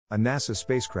A NASA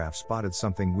spacecraft spotted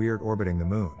something weird orbiting the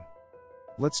moon.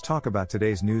 Let's talk about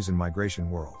today's news in migration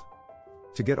world.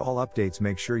 To get all updates,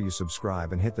 make sure you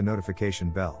subscribe and hit the notification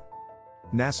bell.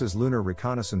 NASA's Lunar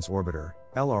Reconnaissance Orbiter,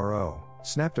 LRO,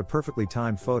 snapped a perfectly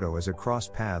timed photo as it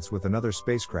crossed paths with another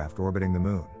spacecraft orbiting the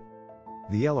moon.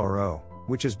 The LRO,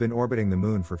 which has been orbiting the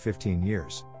moon for 15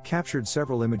 years, captured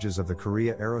several images of the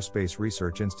Korea Aerospace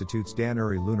Research Institute's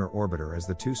Danuri lunar orbiter as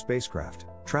the two spacecraft,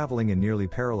 traveling in nearly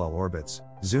parallel orbits,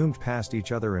 zoomed past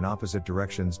each other in opposite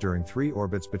directions during 3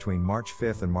 orbits between March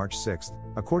 5 and March 6,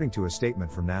 according to a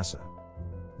statement from NASA.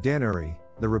 Danuri,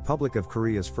 the Republic of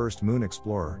Korea's first moon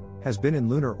explorer, has been in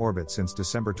lunar orbit since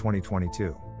December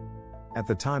 2022. At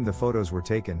the time the photos were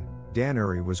taken,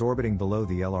 Danuri was orbiting below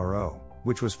the LRO,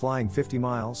 which was flying 50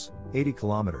 miles, 80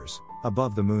 kilometers,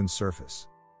 above the moon's surface.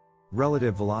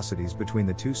 Relative velocities between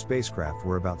the two spacecraft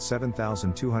were about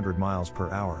 7,200 miles per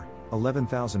hour,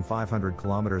 11,500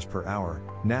 kilometers per hour,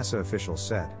 NASA officials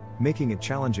said, making it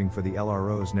challenging for the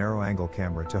LRO's narrow-angle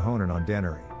camera to hone in on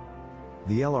Danuri.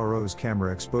 The LRO's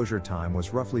camera exposure time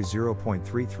was roughly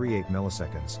 0.338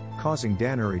 milliseconds, causing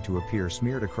Danuri to appear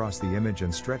smeared across the image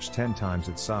and stretch 10 times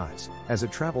its size, as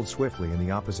it traveled swiftly in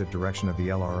the opposite direction of the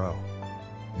LRO.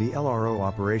 The LRO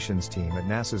operations team at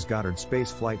NASA's Goddard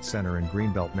Space Flight Center in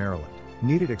Greenbelt, Maryland,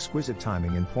 needed exquisite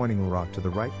timing in pointing the rock to the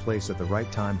right place at the right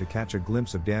time to catch a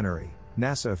glimpse of Danuri,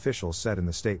 NASA officials said in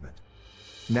the statement.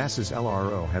 NASA's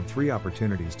LRO had 3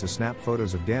 opportunities to snap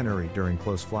photos of Danuri during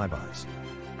close flybys.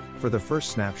 For the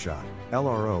first snapshot,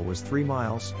 LRO was 3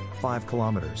 miles, 5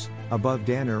 kilometers, above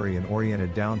Danuri and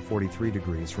oriented down 43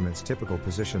 degrees from its typical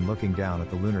position looking down at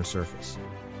the lunar surface.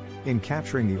 In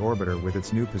capturing the orbiter with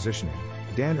its new positioning,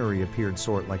 Danuri appeared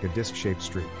sort like a disc-shaped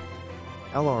streak.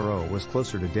 LRO was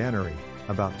closer to Danuri,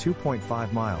 about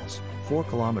 2.5 miles, 4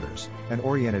 kilometers, and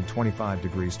oriented 25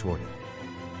 degrees toward it.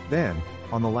 Then,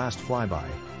 on the last flyby,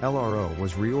 LRO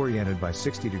was reoriented by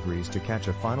 60 degrees to catch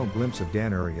a final glimpse of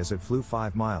Danuri as it flew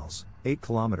 5 miles, 8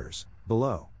 kilometers,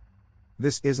 below.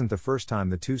 This isn't the first time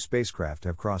the two spacecraft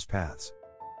have crossed paths.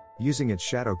 Using its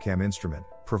ShadowCam instrument,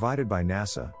 provided by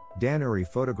NASA, Danuri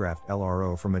photographed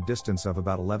LRO from a distance of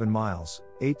about 11 miles,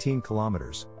 18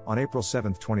 kilometers, on April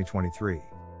 7, 2023.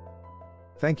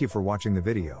 Thank you for watching the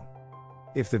video.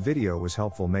 If the video was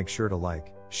helpful, make sure to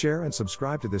like, share and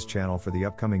subscribe to this channel for the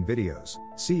upcoming videos.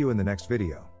 See you in the next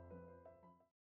video.